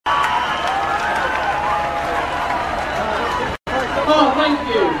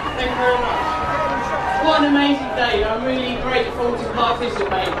today. I'm really grateful to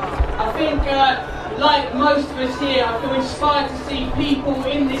participate. I think, like most of us here, I feel inspired to see people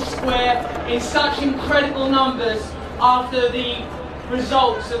in this square in such incredible numbers after the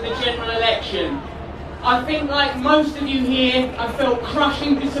results of the general election. I think, like most of you here, I felt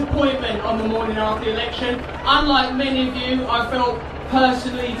crushing disappointment on the morning after the election. Unlike many of you, I felt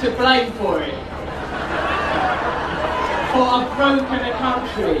personally to blame for it. For I've broken a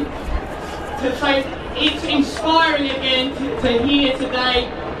country. To say it's inspiring again to hear today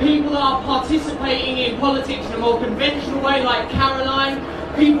people that are participating in politics in a more conventional way, like Caroline,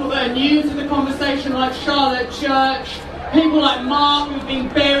 people that are new to the conversation, like Charlotte Church, people like Mark, who've been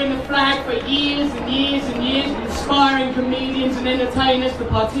bearing the flag for years and years and years, inspiring comedians and entertainers to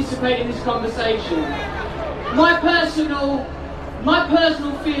participate in this conversation. My personal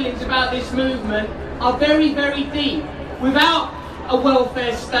feelings about this movement are very, very deep. Without a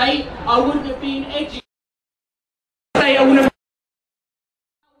welfare state, I wouldn't have been educated. Without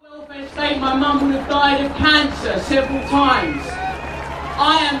a welfare state, my mum would have died of cancer several times.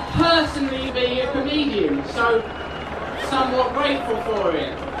 I am personally a comedian, so somewhat grateful for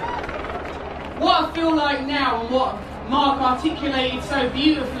it. What I feel like now, and what Mark articulated so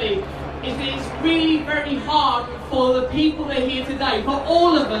beautifully, is that it's really very hard for the people that are here today, for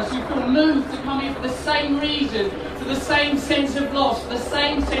all of us who feel moved to come here for the same reason, for the same sense of loss, for the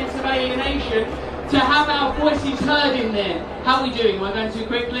same sense of alienation, to have our voices heard in there. How are we doing? Am I going too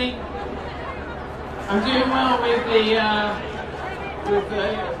quickly? I'm doing well with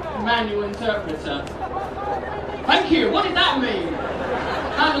the manual interpreter. Thank you. What did that mean?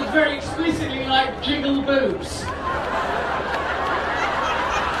 That was very explicitly like jiggle boobs.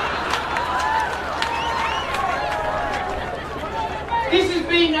 This has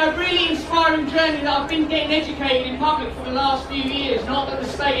been a really inspiring journey that I've been getting educated in public for the last few years. Not that the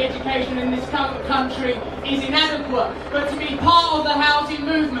state education in this country is inadequate, but to be part of the housing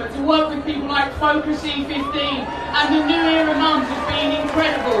movement, to work with people like Focus E15 and the New Era Mums has been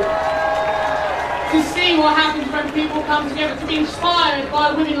incredible. To see what happens when people come together, to be inspired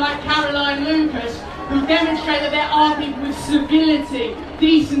by women like Caroline Lucas, who demonstrate that there are people with civility,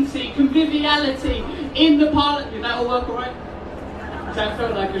 decency, conviviality in the parliament. Did that all work all right? That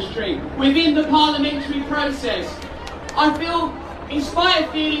felt like a stream. Within the parliamentary process, I feel, in spite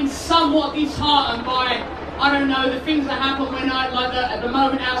of feeling somewhat disheartened by, I don't know, the things that happen when I, like at the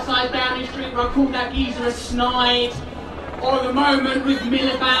moment outside Downing Street where I called that geezer a snide, or the moment with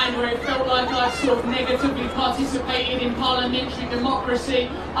Miliband where it felt like I sort of negatively participated in parliamentary democracy.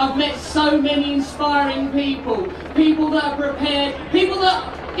 I've met so many inspiring people, people that are prepared, people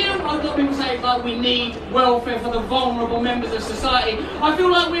that, you know, I've got people saying like we need welfare for the vulnerable members of society. I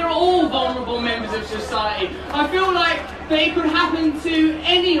feel like we're all vulnerable members of society. I feel like that it could happen to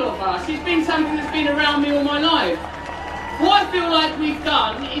any of us. It's been something that's been around me all my life. What I feel like we've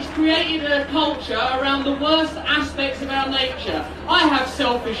done is created a culture around the worst aspects of our nature. I have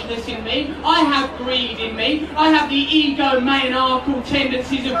selfishness in me, I have greed in me, I have the egomaniacal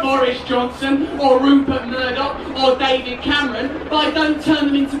tendencies of Boris Johnson or Rupert Murdoch or David Cameron, but I don't turn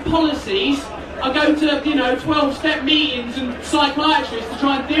them into policies. I go to, 12-step meetings and psychiatrists to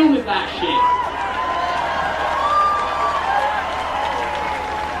try and deal with that shit.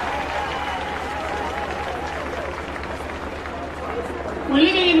 We're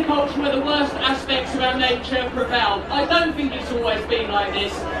living in a culture where the worst aspects of our nature prevail. I don't think it's always been like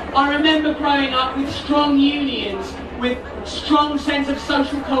this. I remember growing up with strong unions, with strong sense of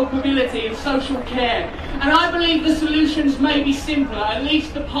social culpability and social care. And I believe the solutions may be simpler, at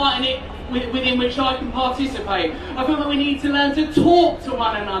least the part in it within which I can participate. I feel that we need to learn to talk to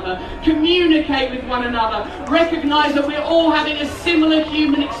one another, communicate with one another, recognise that we're all having a similar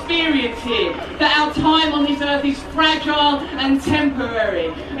human experience here, that our time on this earth is fragile and temporary.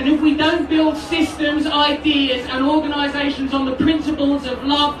 And if we don't build systems, ideas and organisations on the principles of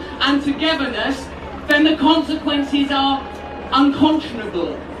love and togetherness, then the consequences are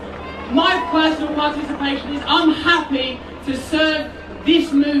unconscionable. My personal participation is I'm happy to serve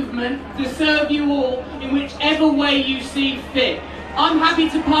this movement, to serve you all in whichever way you see fit. I'm happy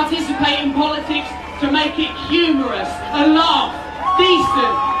to participate in politics to make it humorous, a laugh,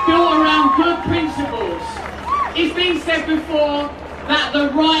 decent, built around good principles. It's been said before that the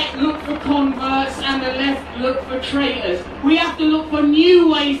right look for converts and the left look for traitors. We have to look for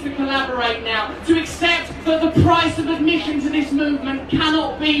new ways to collaborate now, to accept that the price of admission to this movement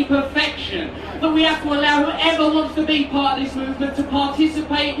cannot be perfection, that we have to allow whoever wants to be part of this movement to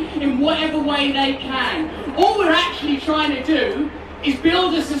participate in whatever way they can. All we're actually trying to do is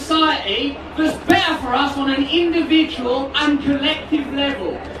build a society that's better for us on an individual and collective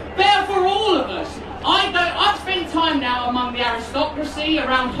level. Better for all of us. I've spent time now among the aristocracy,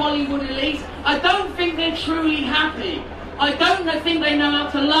 around Hollywood elites. I don't think they're truly happy. I don't think they know how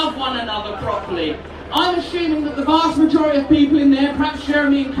to love one another properly. I'm assuming that the vast majority of people in there, perhaps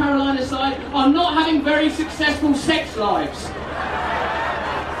Jeremy and Caroline aside, are not having very successful sex lives.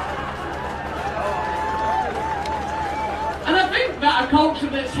 And I think that a culture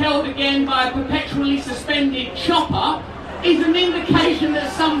that's held again by a perpetually suspended chopper is an indication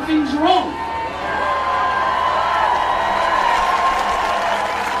that something's wrong.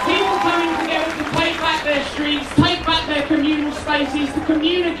 People coming together to take back their streets, take back their communal spaces, to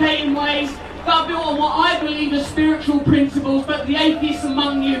communicate in ways that are built on what I believe are spiritual principles, but the atheists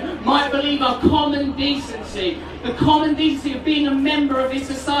among you might believe are common decency. The common decency of being a member of this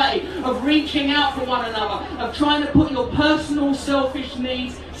society, of reaching out for one another, of trying to put your personal selfish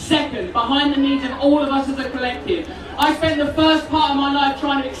needs second, behind the needs of all of us as a collective. I spent the first part of my life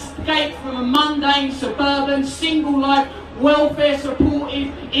trying to escape from a mundane, suburban, single life, welfare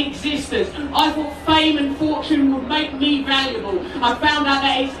supported existence. I thought fame and fortune would make me valuable. I found out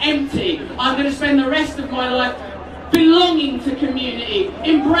that it's empty. I'm going to spend the rest of my life belonging to community,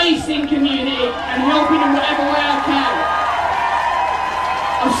 embracing community, and helping in whatever way I can.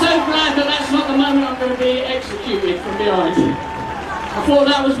 I'm so glad that that's not the moment I'm going to be executed, from behind. I thought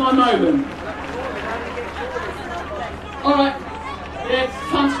that was my moment. Alright, yeah, it's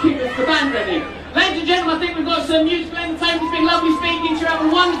time to keep the band ready. Ladies and gentlemen, I think we've got some musical entertainment. It's been lovely speaking to you. Have a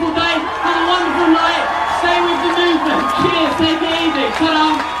wonderful day, have a wonderful night. Stay with the movement. Cheers, take it easy.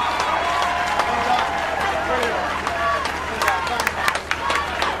 Ta-da.